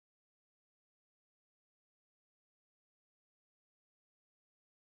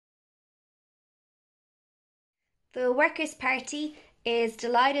The Workers' Party is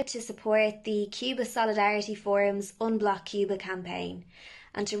delighted to support the Cuba Solidarity Forum's Unblock Cuba campaign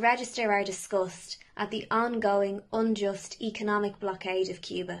and to register our disgust at the ongoing unjust economic blockade of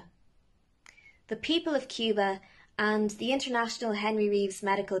Cuba. The people of Cuba and the International Henry Reeves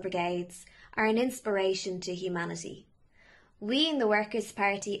Medical Brigades are an inspiration to humanity. We in the Workers'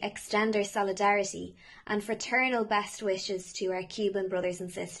 Party extend our solidarity and fraternal best wishes to our Cuban brothers and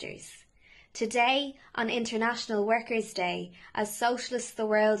sisters. Today, on International Workers' Day, as socialists the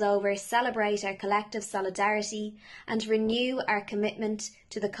world over celebrate our collective solidarity and renew our commitment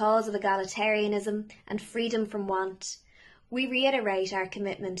to the cause of egalitarianism and freedom from want, we reiterate our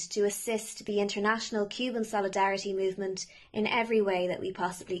commitment to assist the international Cuban solidarity movement in every way that we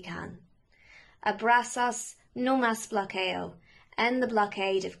possibly can. Abrazos, no más bloqueo. End the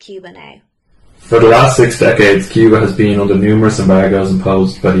blockade of Cuba now. For the last 6 decades, Cuba has been under numerous embargoes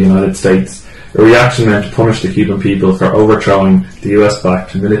imposed by the United States, a reaction meant to punish the Cuban people for overthrowing the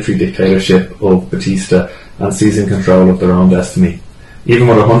US-backed military dictatorship of Batista and seizing control of their own destiny. Even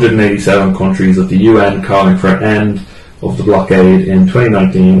with 187 countries of the UN calling for an end of the blockade in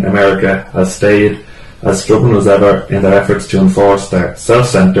 2019, America has stayed as stubborn as ever in their efforts to enforce their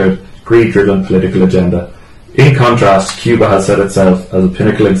self-centred, greed-driven political agenda. In contrast, Cuba has set itself as a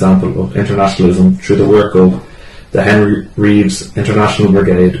pinnacle example of internationalism through the work of the Henry Reeves International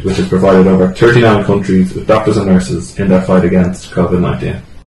Brigade, which has provided over 39 countries with doctors and nurses in their fight against COVID-19.